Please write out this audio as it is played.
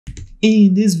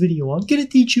In this video, I'm gonna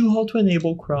teach you how to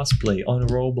enable crossplay on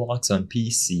Roblox on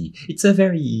PC. It's a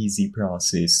very easy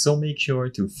process, so make sure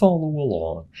to follow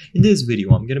along. In this video,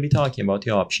 I'm gonna be talking about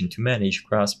the option to manage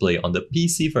crossplay on the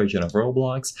PC version of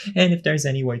Roblox and if there's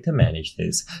any way to manage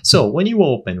this. So when you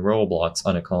open Roblox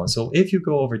on a console, if you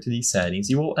go over to these settings,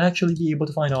 you will actually be able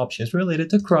to find options related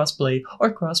to crossplay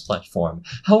or cross-platform.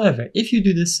 However, if you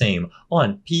do the same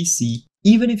on PC,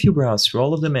 even if you browse through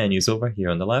all of the menus over here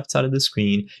on the left side of the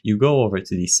screen, you go over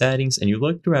to these settings and you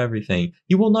look through everything,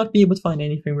 you will not be able to find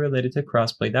anything related to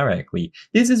crossplay directly.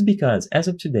 This is because as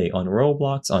of today on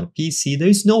Roblox on PC, there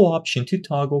is no option to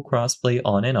toggle crossplay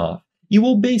on and off. You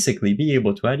will basically be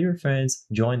able to add your friends,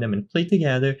 join them and play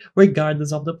together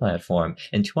regardless of the platform.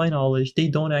 And to my knowledge, they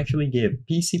don't actually give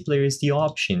PC players the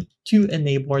option to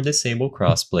enable or disable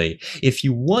crossplay. If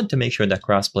you want to make sure that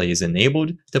crossplay is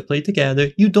enabled to play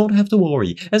together, you don't have to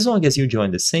worry. As long as you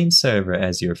join the same server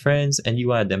as your friends and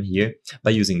you add them here by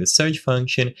using the search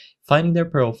function, finding their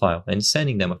profile and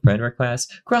sending them a friend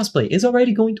request, crossplay is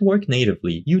already going to work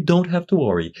natively. You don't have to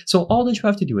worry. So all that you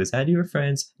have to do is add your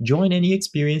friends, join any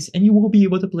experience, and you will be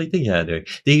able to play together.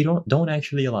 They don't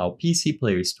actually allow PC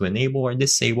players to enable or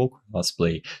disable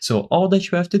crossplay. So all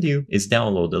that you have to do is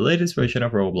download the latest version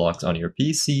of Roblox on your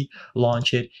PC,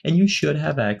 launch it, and you should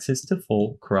have access to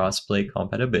full crossplay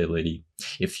compatibility.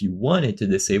 If you wanted to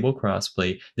disable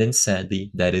crossplay, then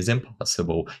sadly, that is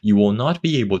impossible. You will not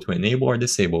be able to enable or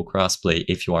disable crossplay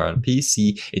if you are on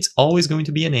PC. It's always going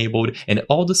to be enabled, and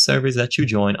all the servers that you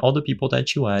join, all the people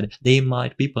that you add, they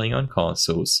might be playing on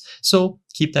consoles. So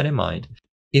keep that in mind.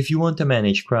 If you want to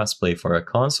manage crossplay for a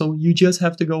console, you just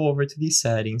have to go over to these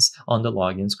settings on the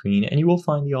login screen and you will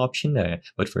find the option there.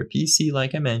 But for PC,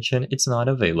 like I mentioned, it's not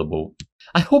available.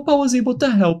 I hope I was able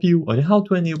to help you on how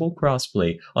to enable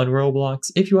crossplay on Roblox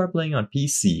if you are playing on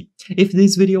PC. If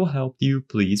this video helped you,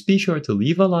 please be sure to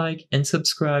leave a like and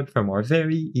subscribe for more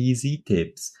very easy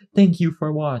tips. Thank you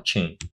for watching.